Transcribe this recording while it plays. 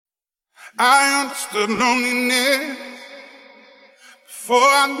I understood loneliness before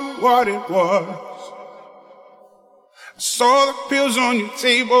I knew what it was. I saw the pills on your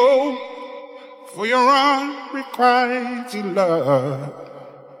table for your unrequited love.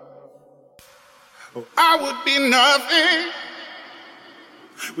 Oh, I would be nothing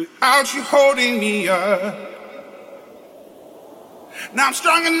without you holding me up. Now I'm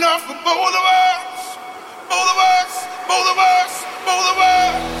strong enough for both of us, both of us, both of us, both of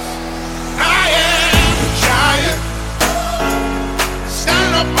us. I am a giant.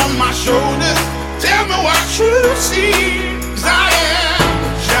 Stand up on my shoulders. Tell me what you see. 'Cause I am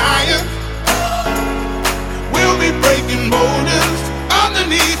a giant. We'll be breaking boulders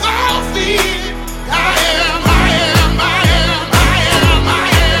underneath our feet. I am, I am, I am, I am, I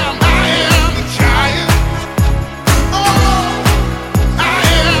am, I am a giant. Oh, I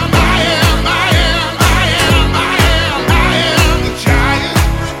am, I am, I am, I am, I am, I am a giant.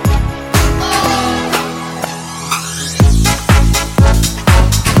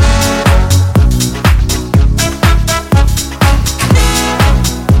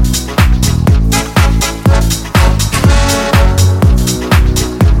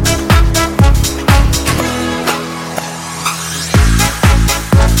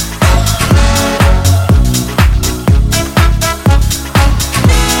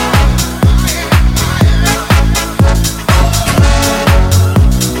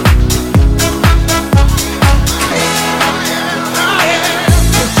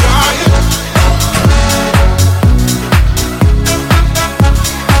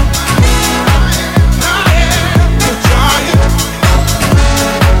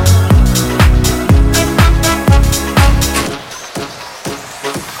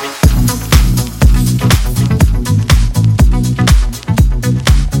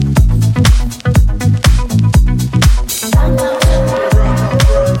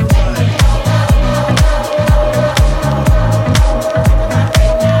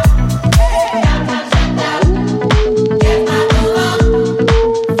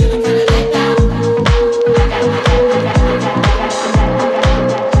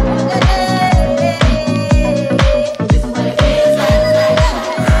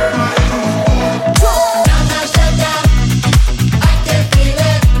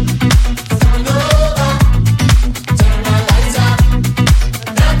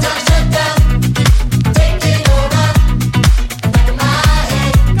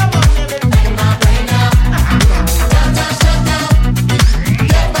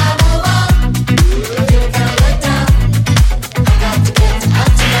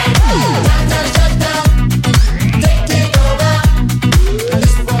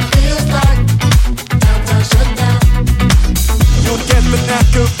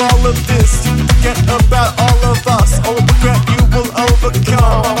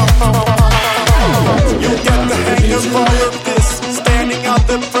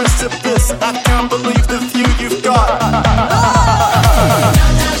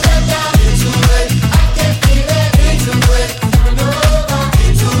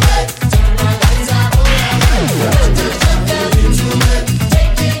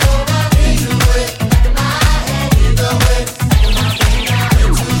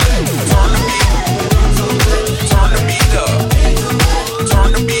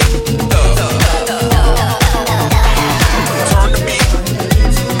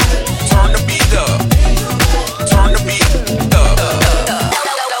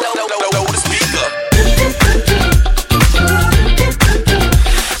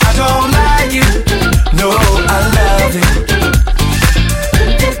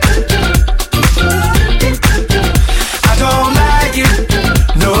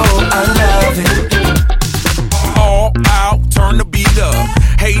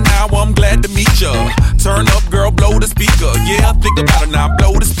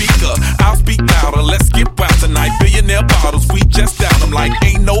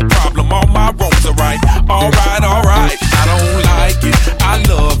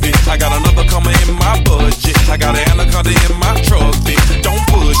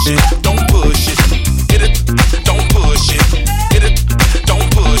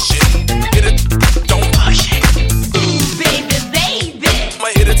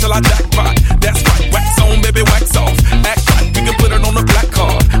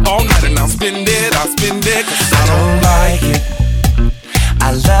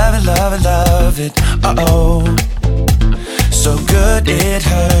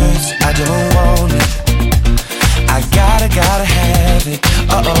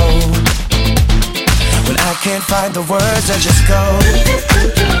 Find the words that just go.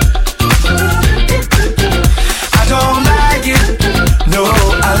 I don't like it, no,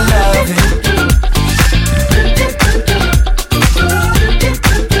 I love it.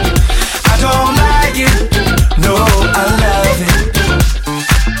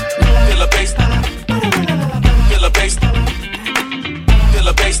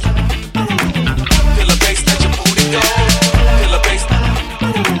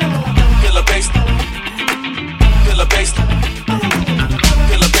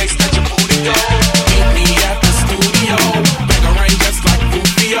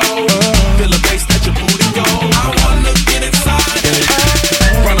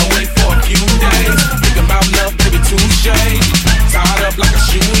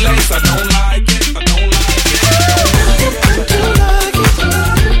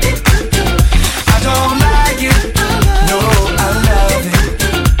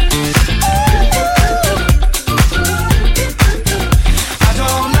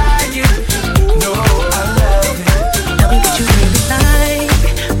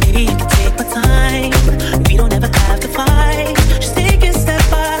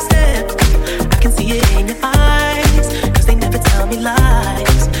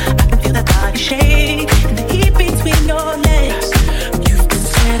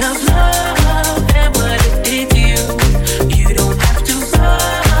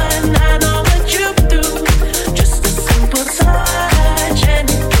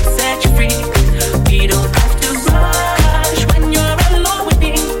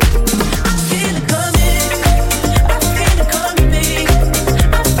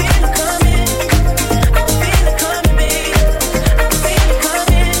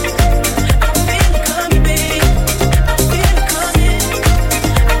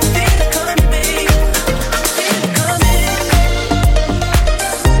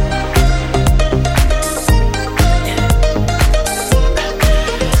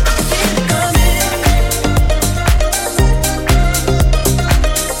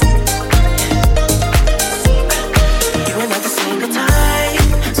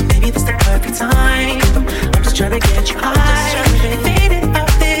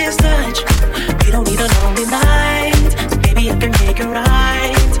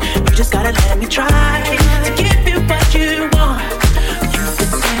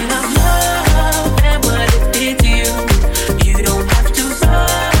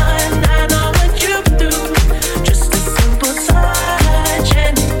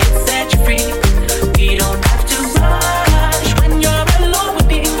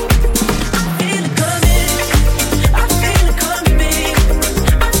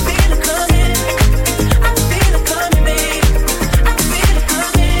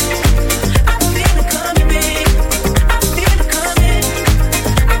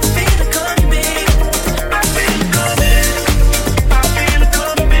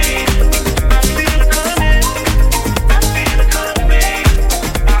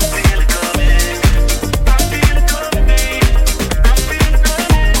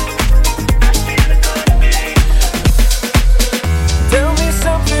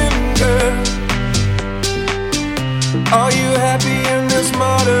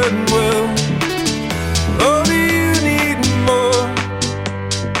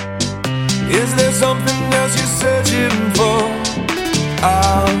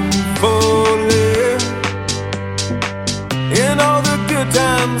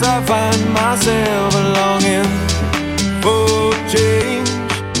 I find myself longing for change.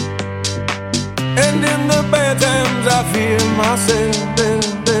 And in the bad times I fear myself.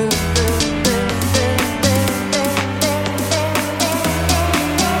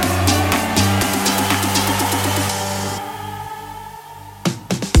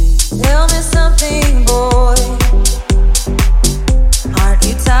 Tell me something, boy. Aren't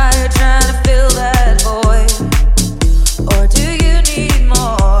you tired trying to fill that void? Or do you need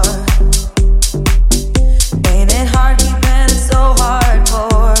more? Ain't it hard keeping it so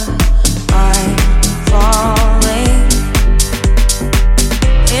hardcore? I'm falling.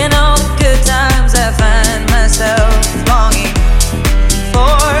 In all the good times I find myself longing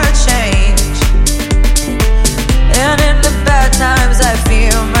for change. And in the bad times I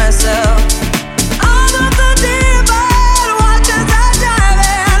feel myself. I'm on the deep end, watch as I dive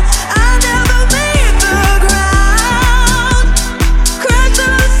in. I never leave the ground. Crash to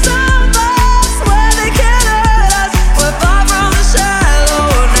the surface where they can't hurt us. We're far from the shallow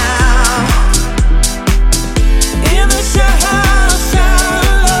now. In the shallow,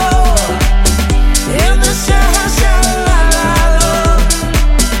 shallow. In the shallow, shallow.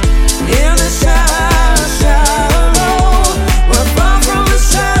 In the shallow, shallow. We're far from the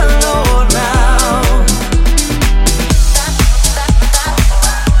shallow now.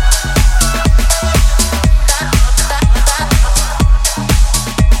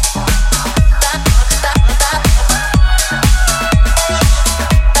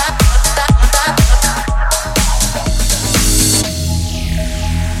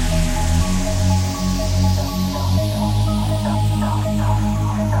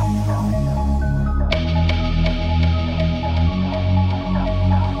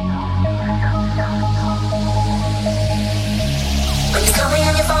 When you call me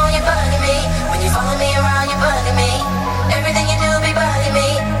on your phone, you're bugging me. When you follow me around, you're bugging me. Everything you do be bugging me.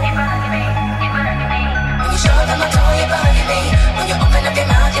 When you show up at my door, you're bugging me. When you open up your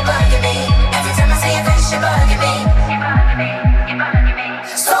mouth, you're bugging me. Every time I see your face, you're bugging me.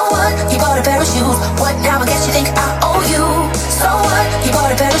 So what? You bought a pair of shoes. What now? I guess you think I owe you. So what? You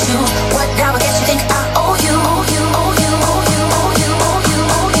bought a pair of shoes. What now? I guess you think I owe you. Owe you. Owe you. Owe you. Owe you. Owe you.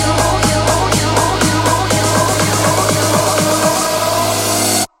 Owe you. Owe you. Owe you. Owe you. Owe you.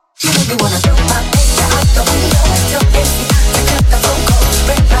 You make me wanna throw my picture out the window. Your empty eyes and cut the phone call.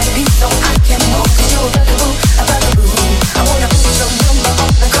 Break my beat so I can move. 'Cause you're a bugaboo, a bugaboo. I wanna put your number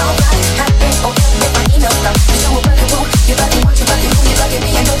on the call right. Happy or make my email stop. 'Cause you're a bugaboo. You bugging what you bugging who you bugging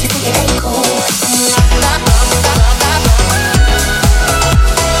me. And don't you think it ain't cool?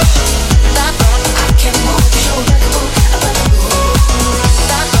 I can move 'cause you're a bugaboo, a bugaboo.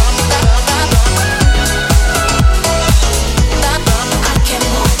 I can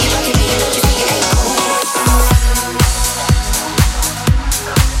move, you bugging me. And don't you think it ain't cool?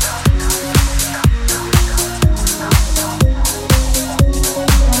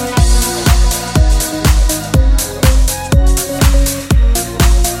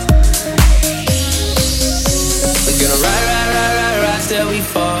 We're gonna ride till we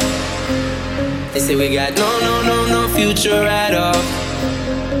fall. They say we got no future at all.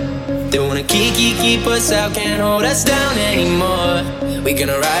 They wanna keep us out, can't hold us down anymore. We're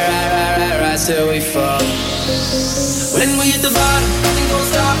gonna ride till we fall. When we hit the bottom, nothing gon'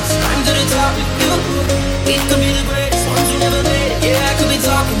 stop us. Climb to the top with you. We could be the greatest ones who never made it. Yeah, I could be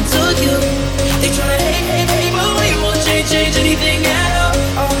talking to you. They tryna hate, but we won't change anything at all.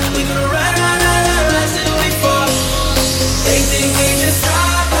 We're gonna ride till we fall. They think we just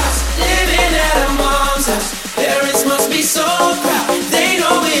stop us, living at our mom's house. Parents must be so proud, they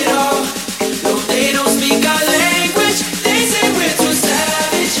know it all. No, they don't speak our language. They say we're too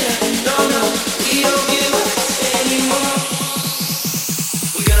savage. Yeah, no, we don't give up anymore.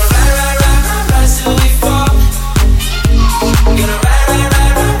 We're gonna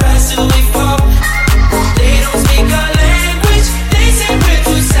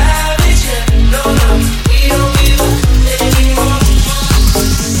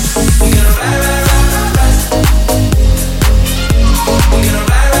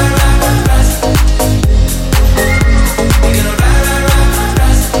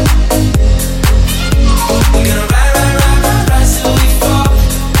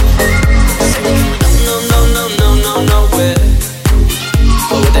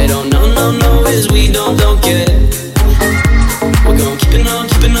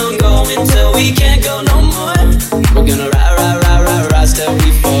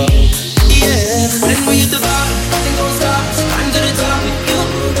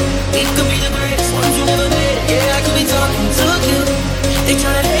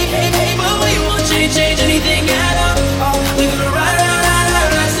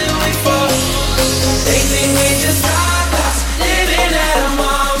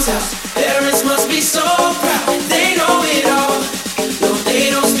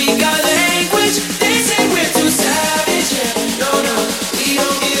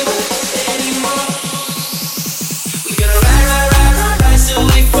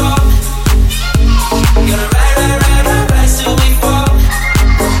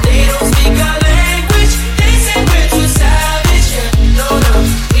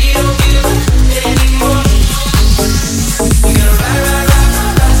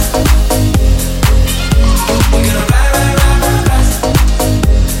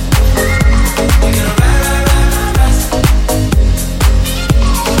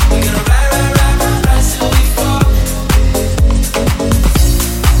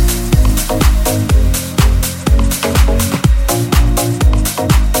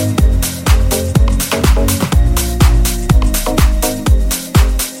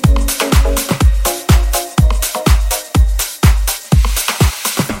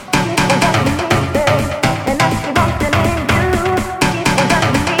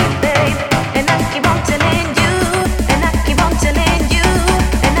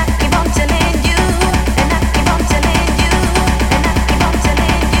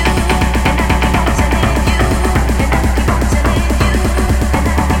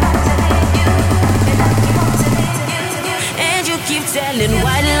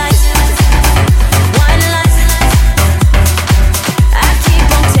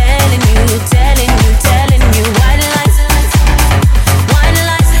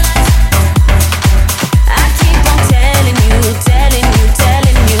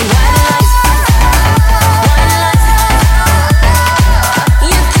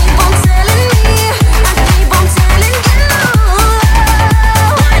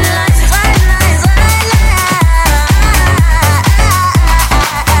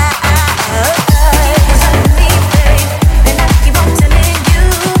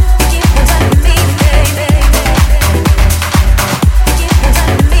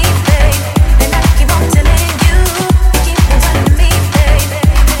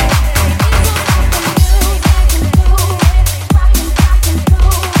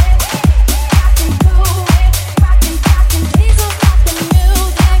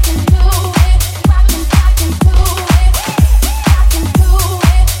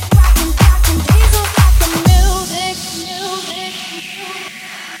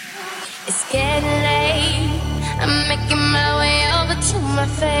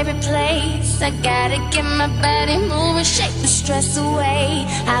get my body moving, shake the stress away.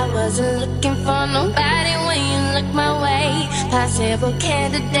 I wasn't looking for nobody when you looked my way. Possible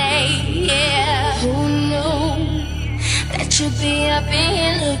candidate, yeah. Who knew that you'd be up in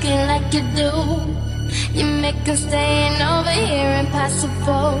here looking like you do? You make them staying over here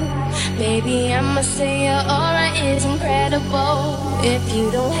impossible. Baby, I'ma say your aura is incredible. If you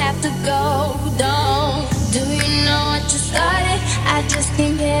don't have to go, don't. Do you know what you started? I just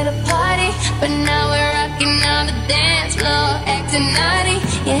came here to party, but now we're rocking on the dance floor, acting naughty.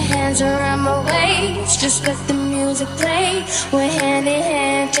 Your hands around my waist, just let the music play. We're hand in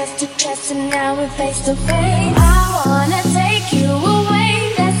hand, chest to chest, and now we're face to face. I wanna take you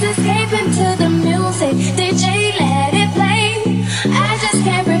away, let's escape into the music. DJ, let it play. I just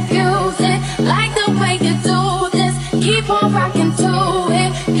can't refuse it. Like the way you do this, keep on rocking to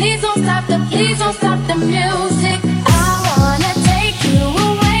it. Please don't stop the music. I wanna take you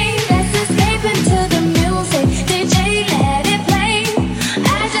away, let's escape into the music. DJ, let it play.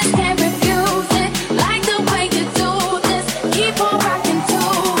 I just can't refuse it. Like the way you do this, keep on rocking to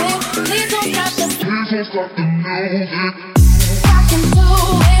it. Please don't stop the music. Rocking to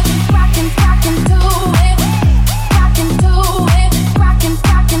it, rocking to it, rocking to it, rocking.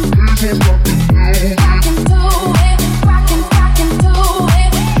 Rocking to it, rocking to it, rocking to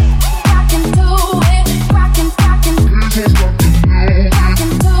it, rocking to it, rocking to it, rocking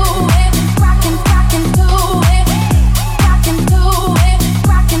to it, rocking to it, rocking to it,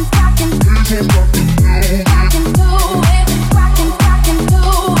 rocking to it, rocking to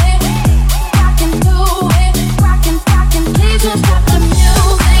it, rocking to it, rocking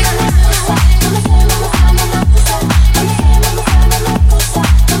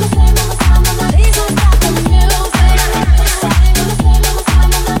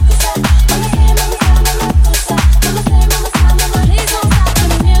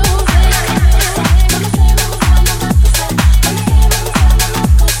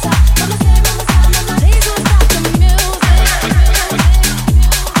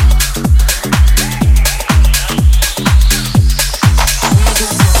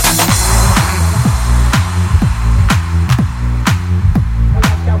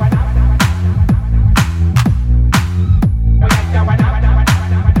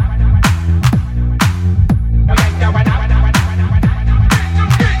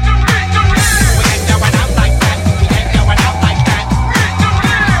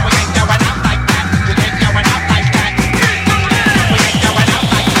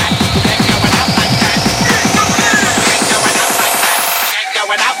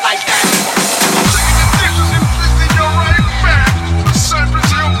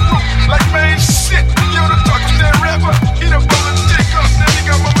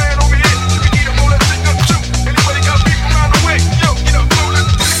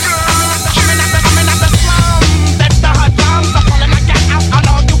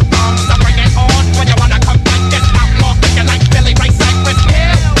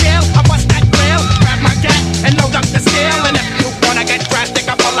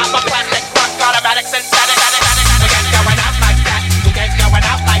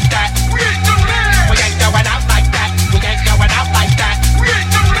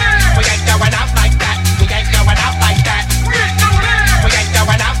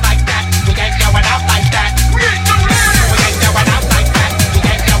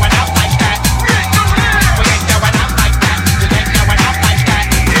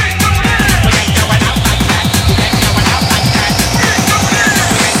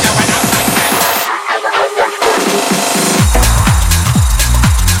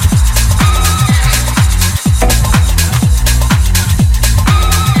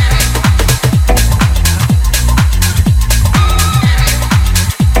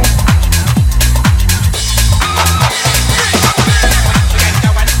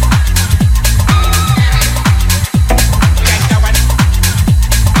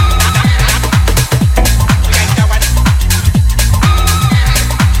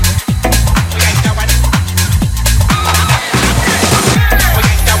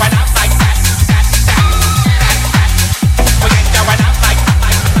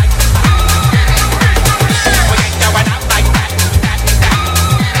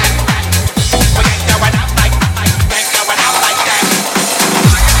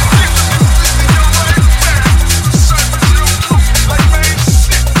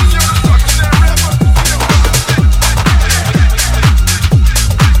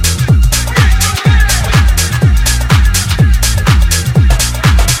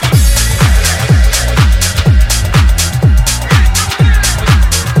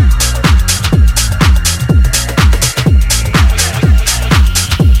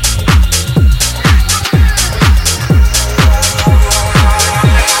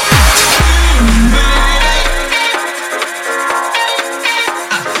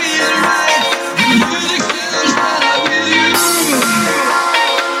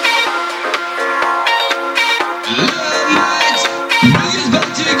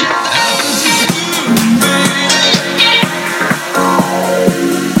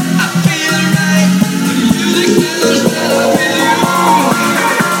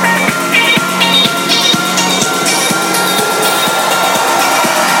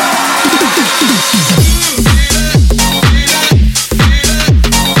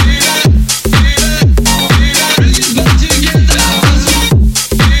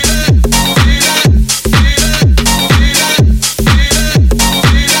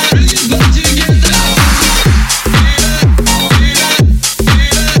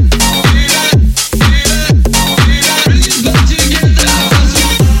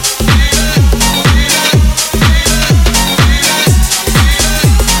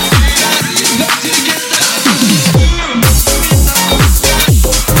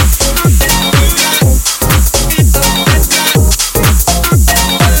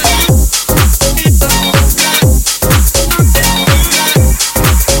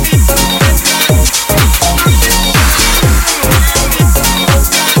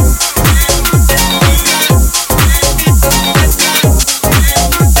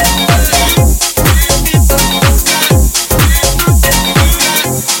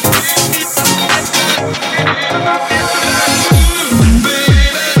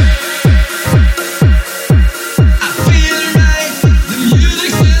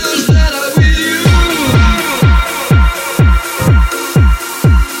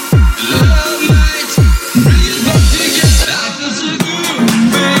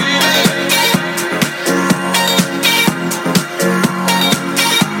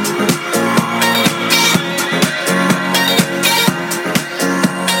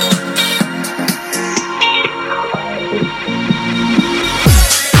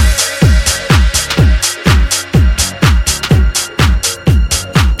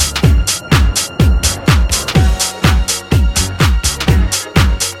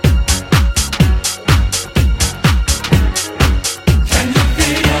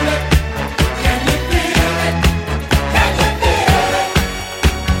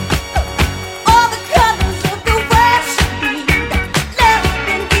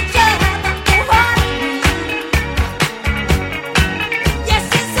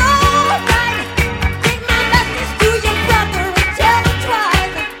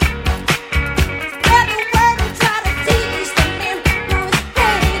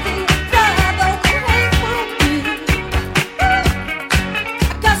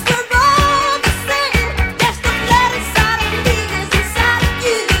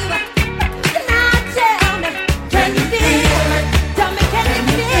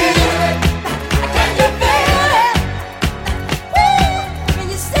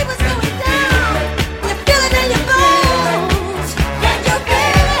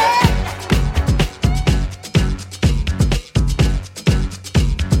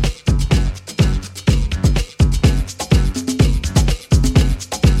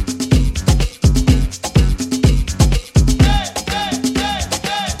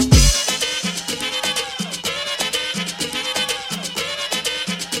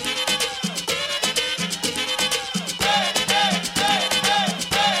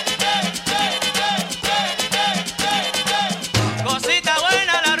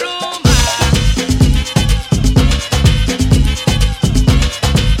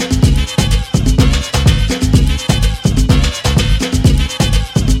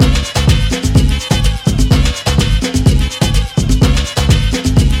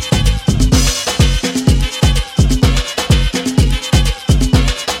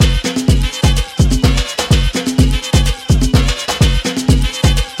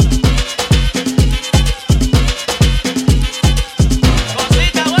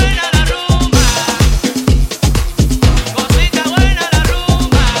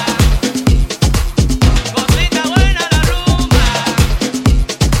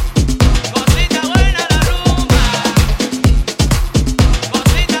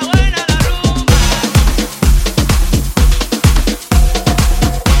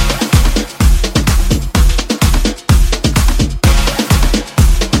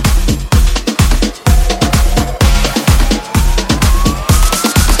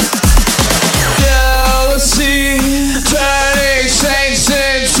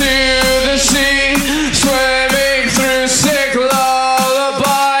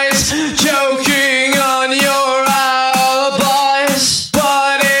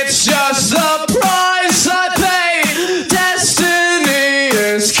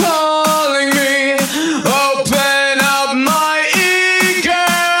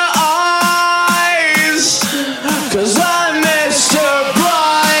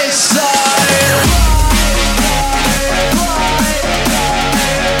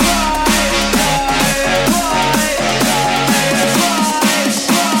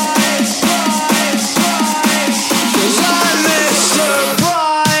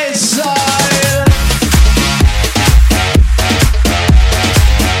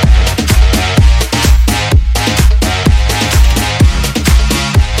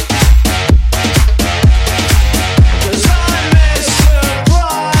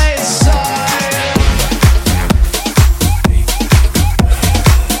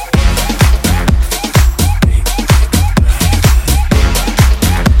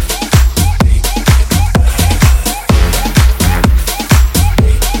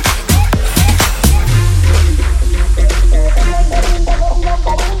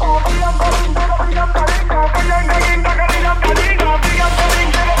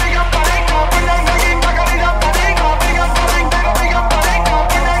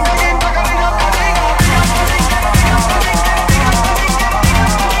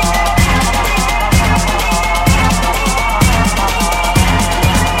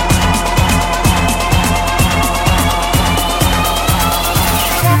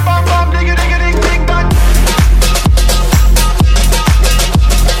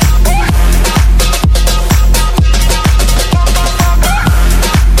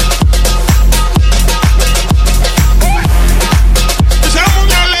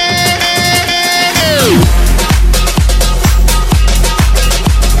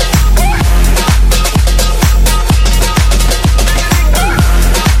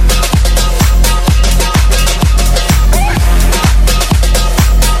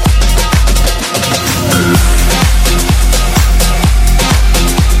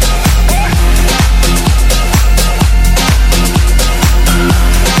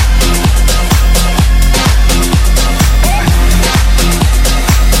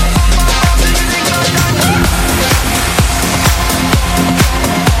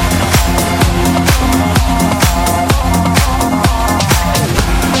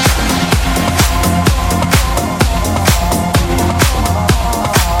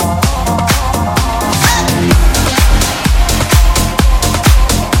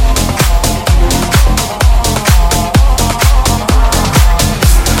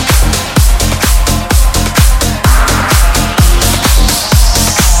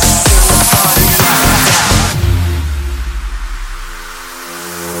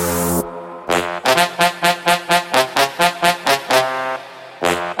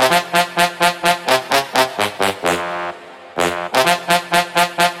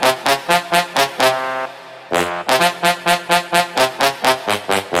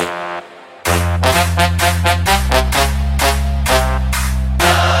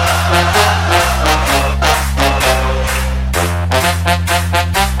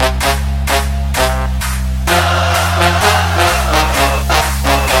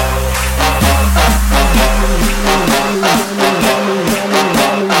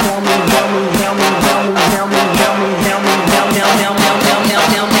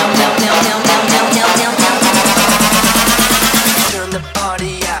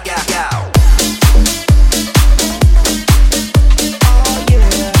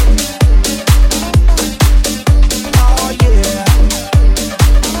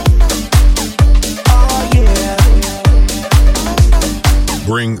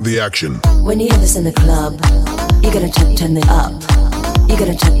bring the action. When you hear this in the club, you gotta turn it up. You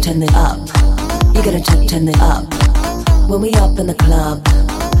gotta turn it up. You gotta turn it up. When we up in the club,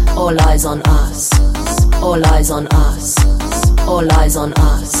 all eyes on us. All eyes on us. All eyes on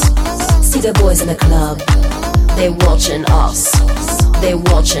us. See the boys in the club, they watching us. They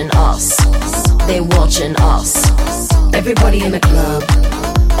watching us. They watching us. Everybody in the club,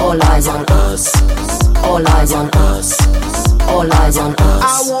 all eyes on us. All eyes on us. All eyes on us.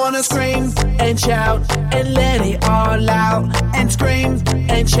 I wanna scream and shout and let it all out. And scream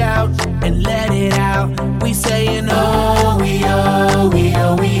and shout and let it out. We saying oh, we oh, we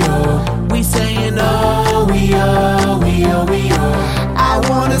oh, we oh. We saying oh, we oh, we oh, we oh. I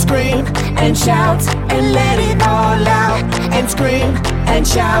wanna scream and shout and let it all out. And scream and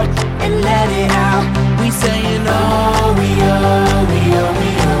shout and let it out. We saying oh, we oh, we oh, we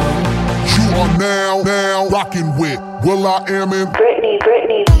oh. You are now rocking with Will.I.Am and Britney.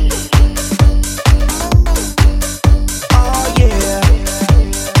 Oh yeah.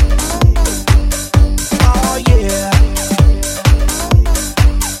 Oh yeah.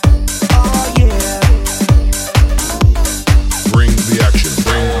 Oh yeah. bring the action,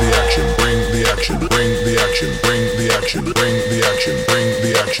 bring the action, bring the action, bring the action, bring the action, bring the action, bring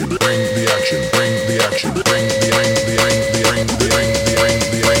the action, bring the action, bring the action, bring the ring, the ring, the ring, the ring, the ring,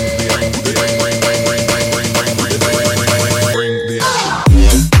 the ring, the ring, the ring, ring, ring, ring, ring, ring, ring, ring, ring, bring the action.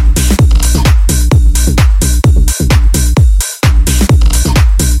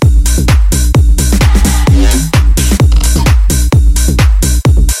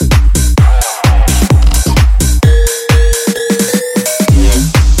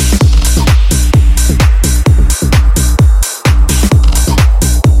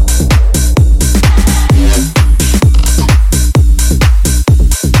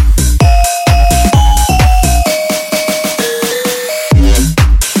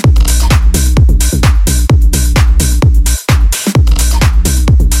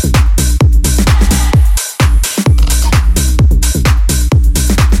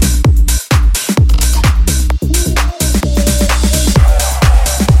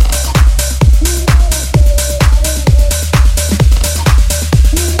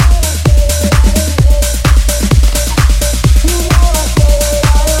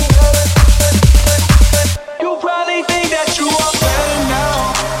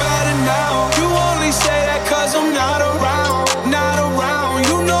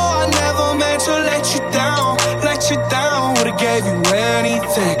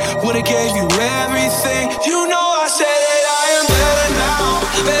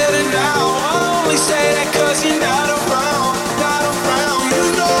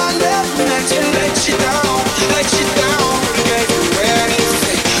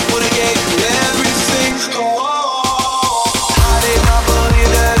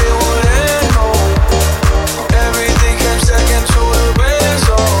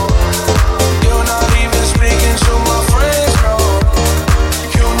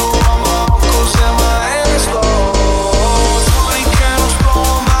 Slow.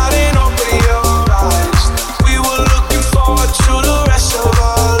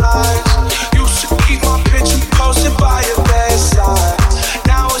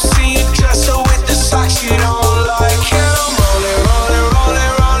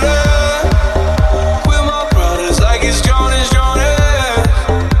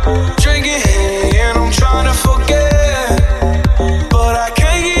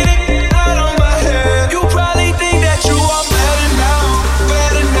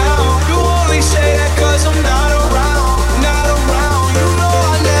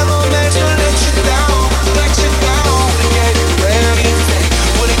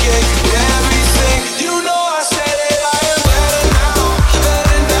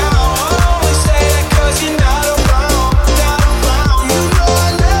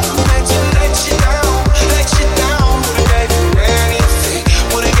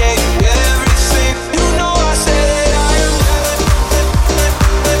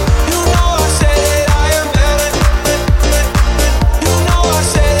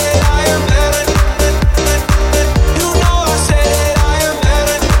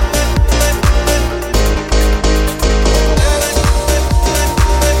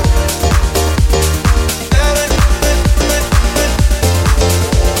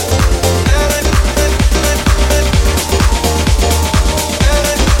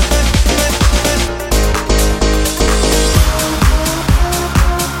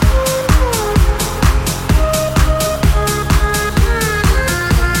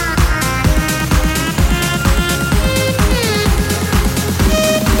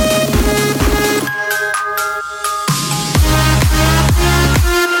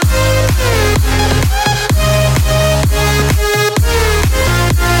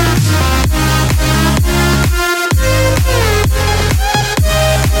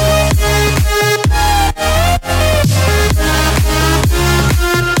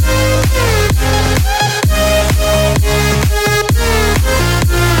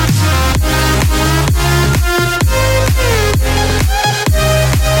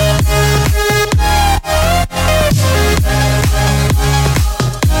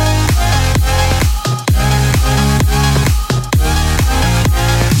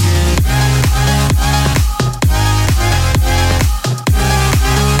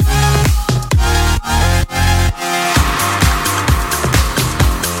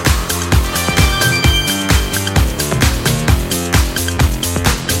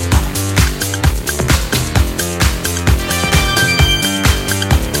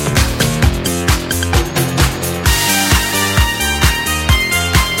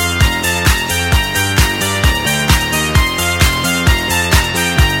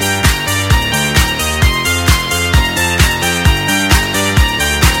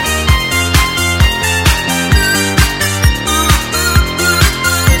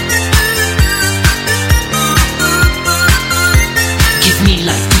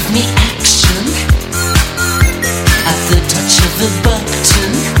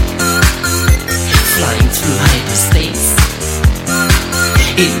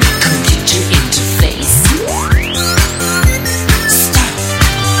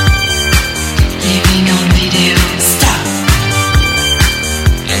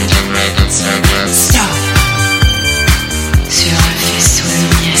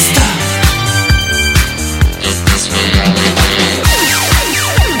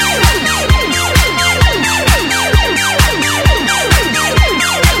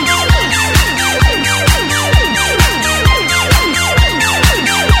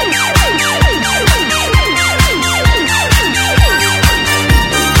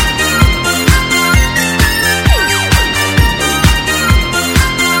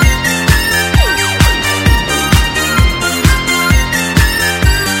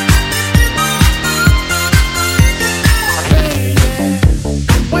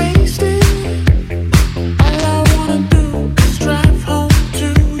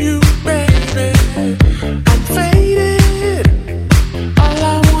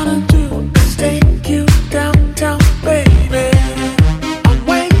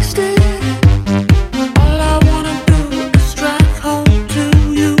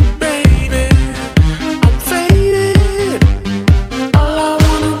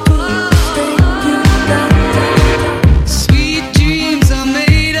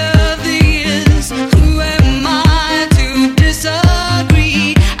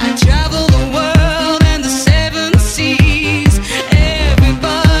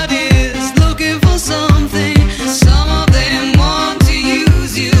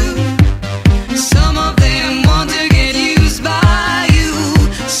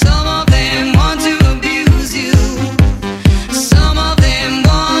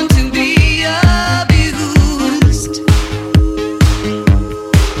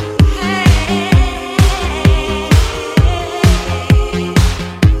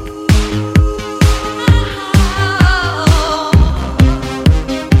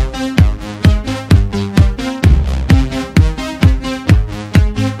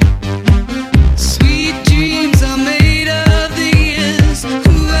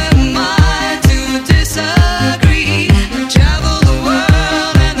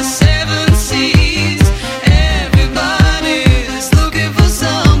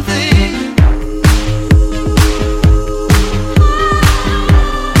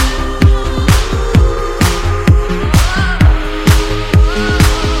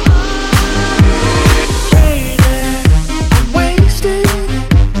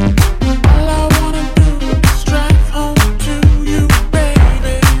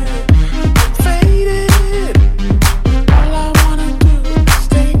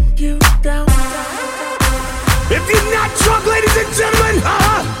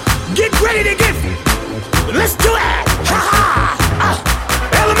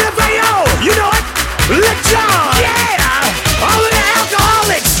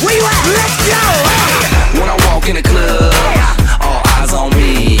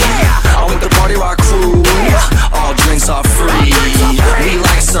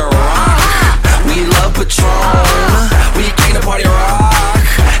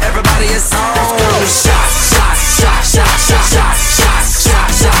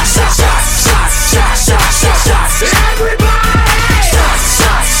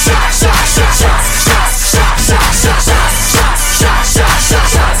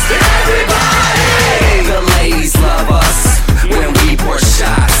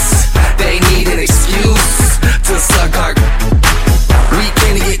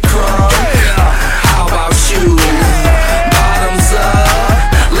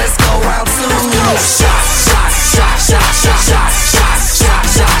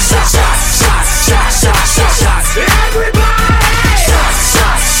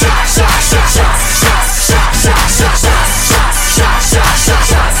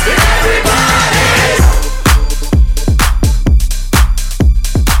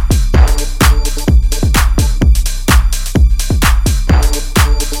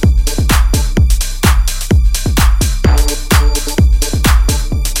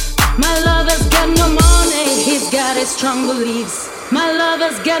 got no money, he's got his strong beliefs. My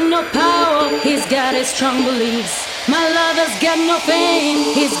lover's got no power, he's got his strong beliefs. My lover's got no fame,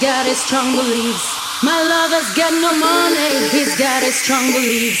 he's got his strong beliefs. My lover's got no money, he's got his strong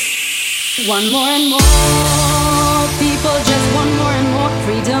beliefs. Want more and more, people just want more and more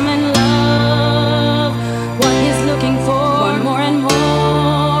freedom and love. What he's looking for, want more and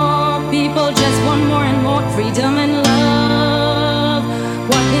more, people just want more and more freedom and love.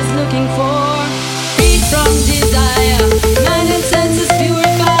 What he's looking for, freed from desire, mind and senses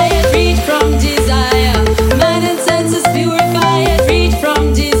purify it, freed from desire, mind and senses purify it, freed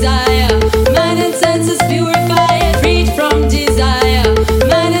from desire, mind and senses purify it, freed from desire,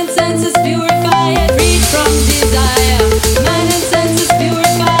 mind and senses purify it, freed from desire, mind and senses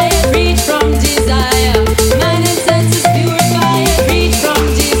purify it, freed from desire, mind and senses purify it, freed from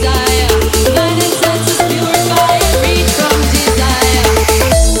desire, mind and senses purify it, freed from desire.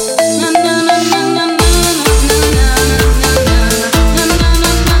 Na na na na na na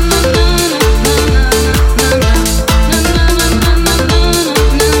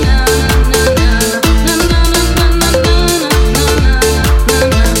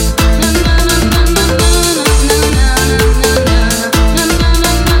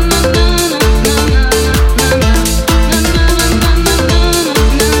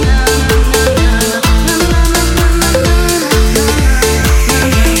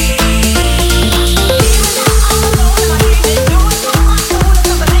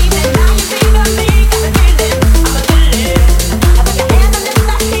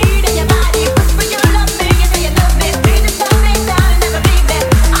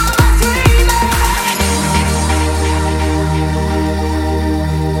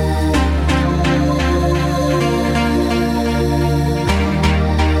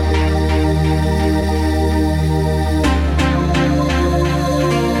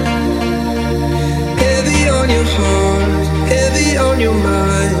Heavy on your heart, heavy on your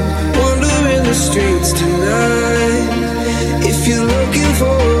mind. Wandering the streets tonight. If you're looking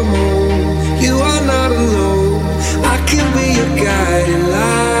for a home, you are not alone. I can be your guiding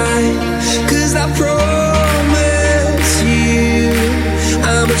light. 'Cause I promise you,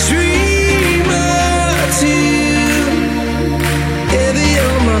 I'm a dreamer too. Heavy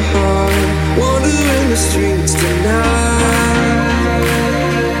on my heart, wandering the streets tonight.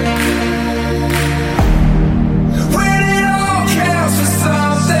 When it all counts for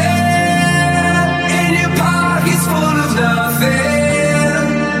something, in your pockets full of nothing.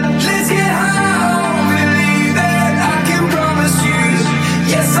 Let's get high on believe that I can promise you.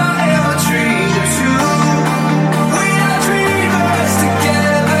 Yes, I am a dreamer too. We are dreamers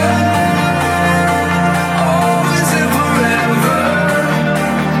together, always and forever.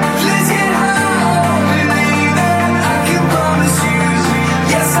 Let's get high on believe that I can promise you.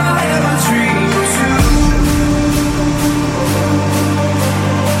 Yes, I am a dreamer too.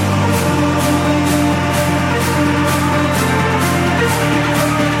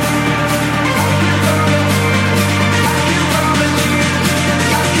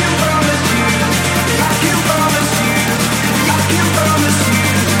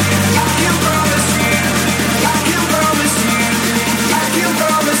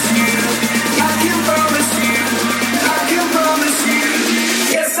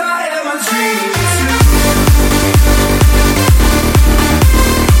 Yes, I am a dreamer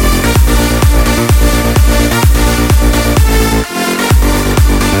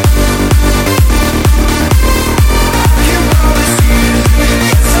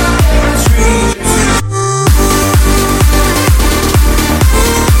too.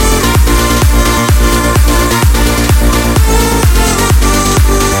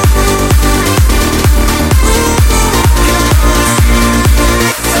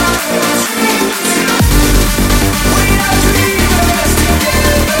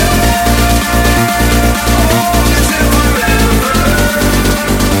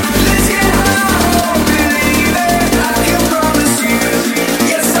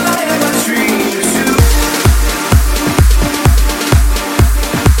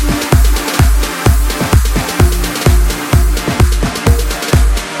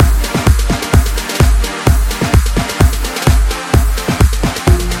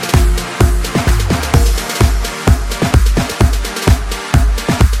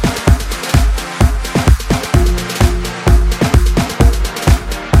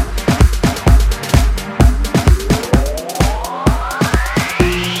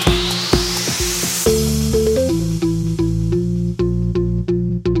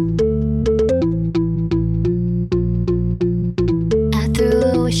 I threw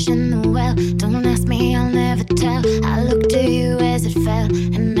a wish in the well. Don't ask me, I'll never tell. I looked to you as it fell,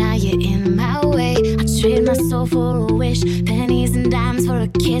 and now you're in my way. go for a wish, pennies and dimes for a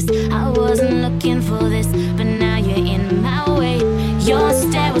kiss. I wasn't looking for this, but now you're in my way. Your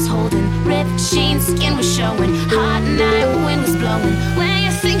stare was holding, ripped jeans, skin was showing, hot night, wind was blowing. Where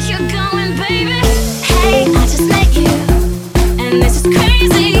you think you're going, baby? Hey, I just met you, and this is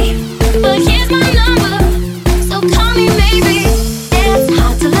crazy, but here's my number, so call me maybe. It's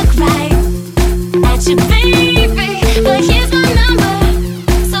hard to look right at you, baby, but here's my number,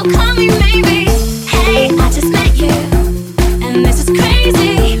 so call me maybe. Hey, I just met you, and this is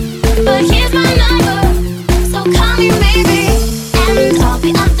crazy, but here's my number, so call me maybe. And all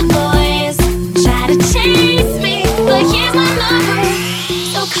the other boys try to chase me, but here's my number,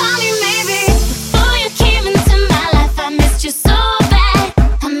 so call me maybe. Before you came into my life, I missed you so bad,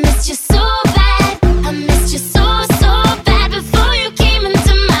 I missed you so bad, I missed you so, so bad. Before you came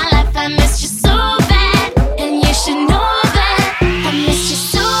into my life, I missed you so bad, and you should know that I missed you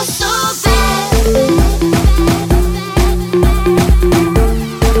so, so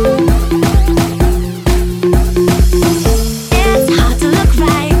It's hard to look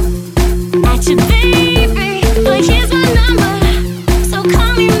right at you, baby, but here's my number, so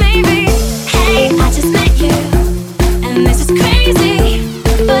call me maybe. Hey, I just met you, and this is crazy,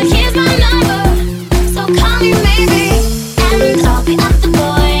 but here's my number, so call me maybe. And all the other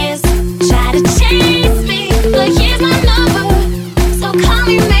boys try to chase me, but here's my number, so call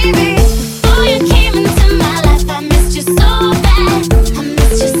me maybe. Before you came into my life, I missed you so bad, I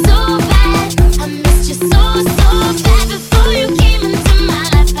missed you so bad, I missed you so, so bad. Before you came into my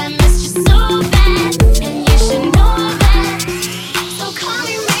life, I missed you so bad, and you should know that, so call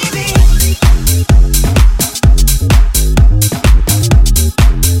me maybe.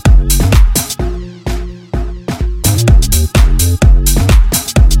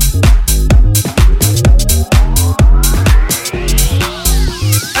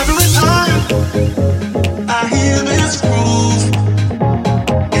 Every time I hear this groove,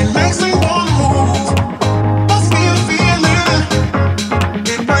 it makes me wanna move. Must be a feeling,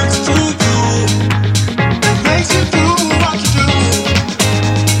 it brings to you. It makes you do what you do.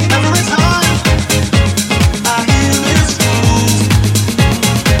 Every time I hear this groove,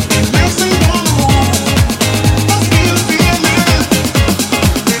 it makes me wanna move. Must be a feeling,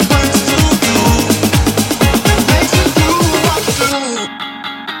 it brings to you. It makes you do what you do.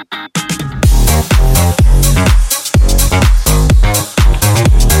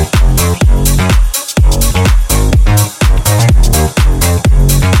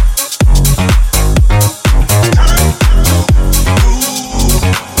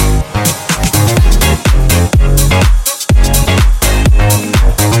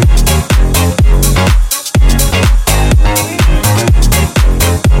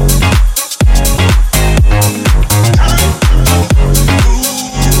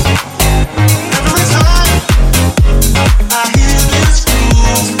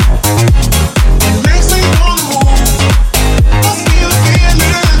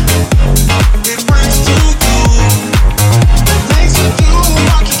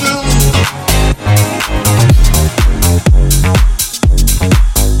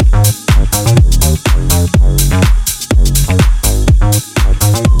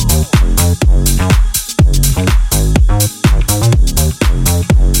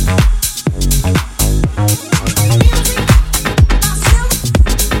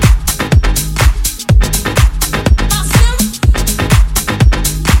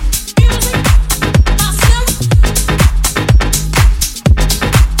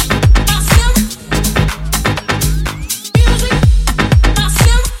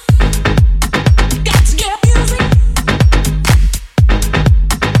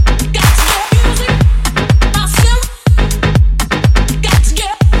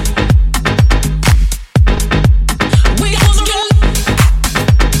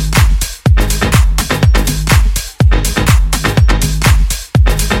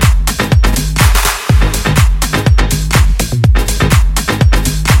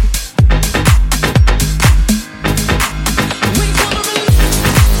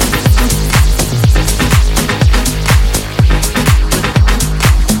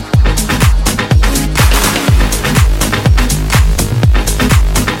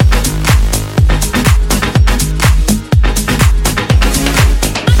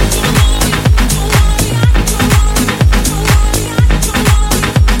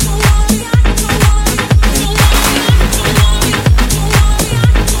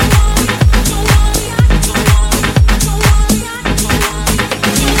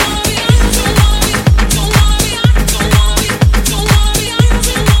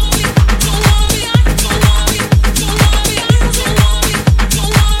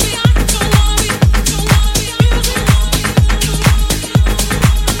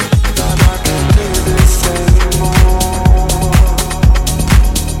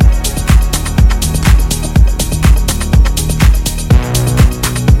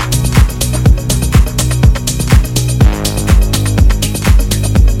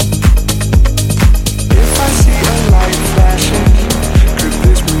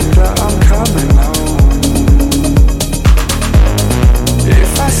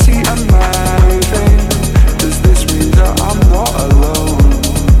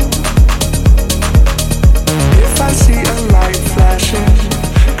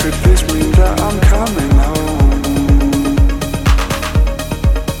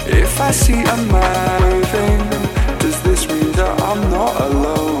 I see a man moving, does this mean that I'm not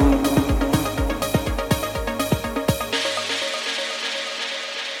alone?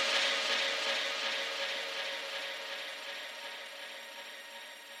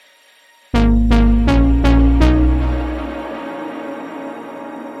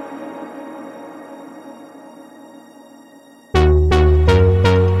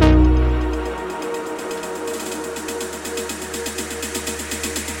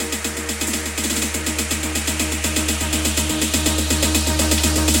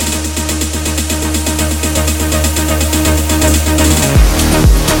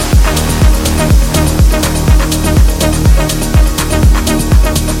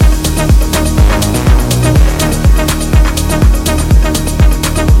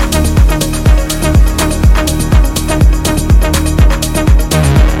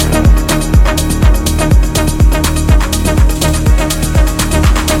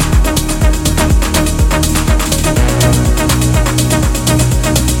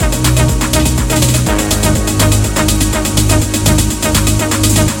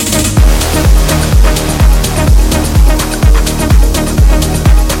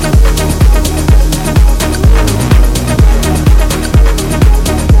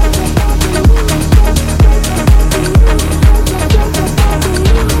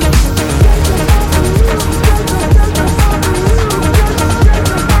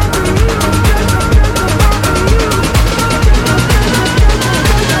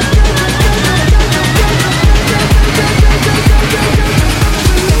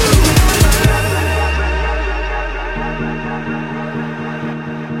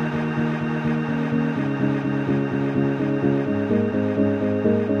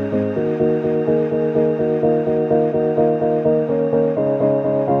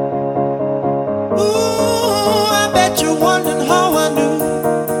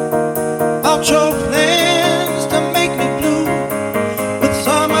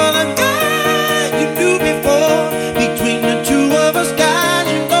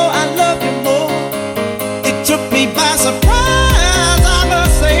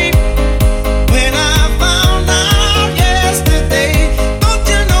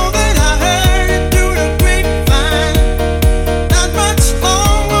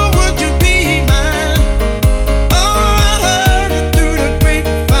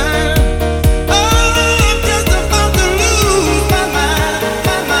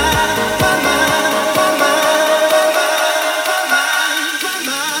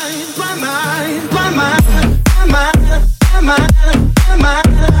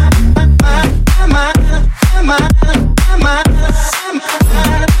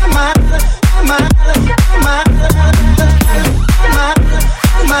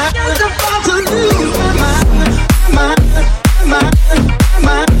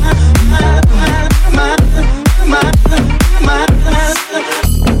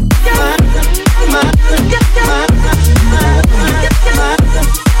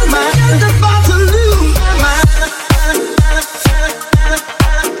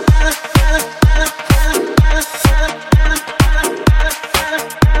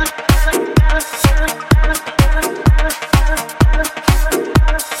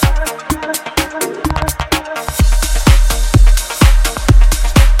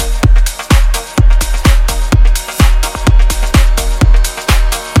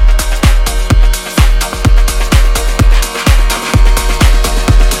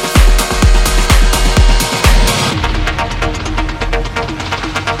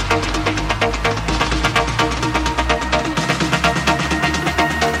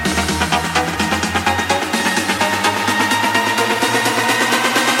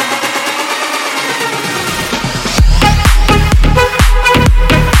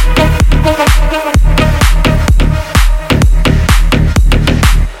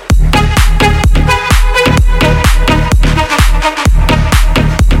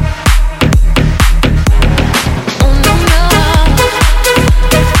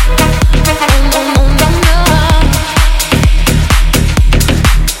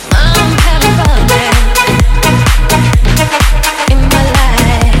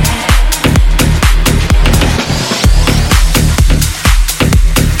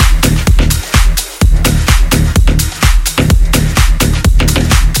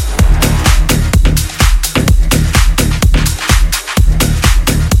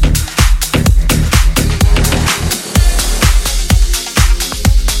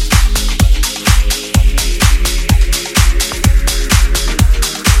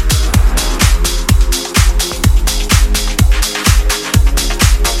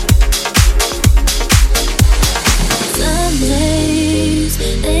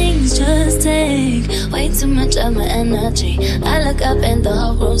 much of my energy. I look up and the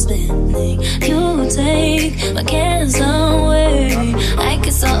whole room's spinning. You take my cares away. I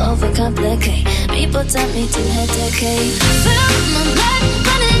get so overcomplicate. People tell me to hesitate. Feel my blood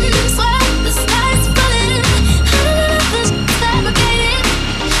running, sweat the sky's falling. I don't know if this is fabricated.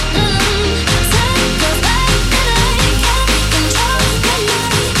 Time goes by and I can't control my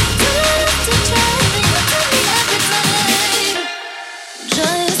mind. Do enough to try to tell me every time.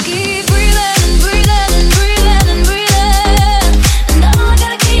 Just keep breathing and breathing and breathing and breathing. And all I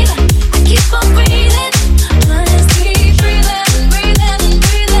gotta keep on breathing. Just keep breathing and breathing and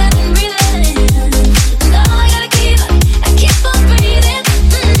breathing and breathing. And all I gotta keep on breathing.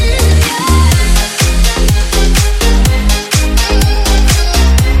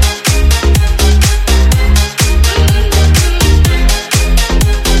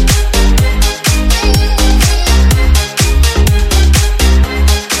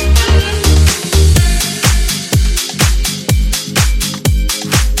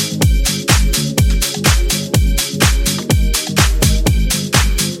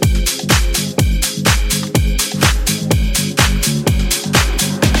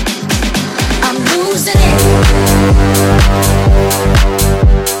 I'm losing it.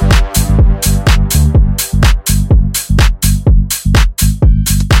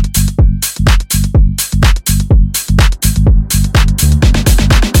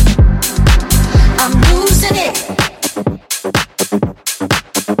 I'm losing it.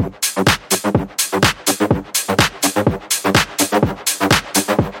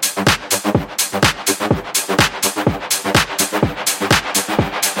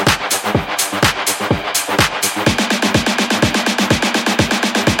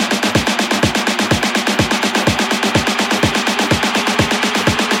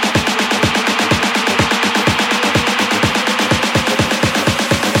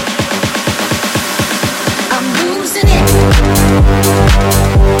 I'm losing it.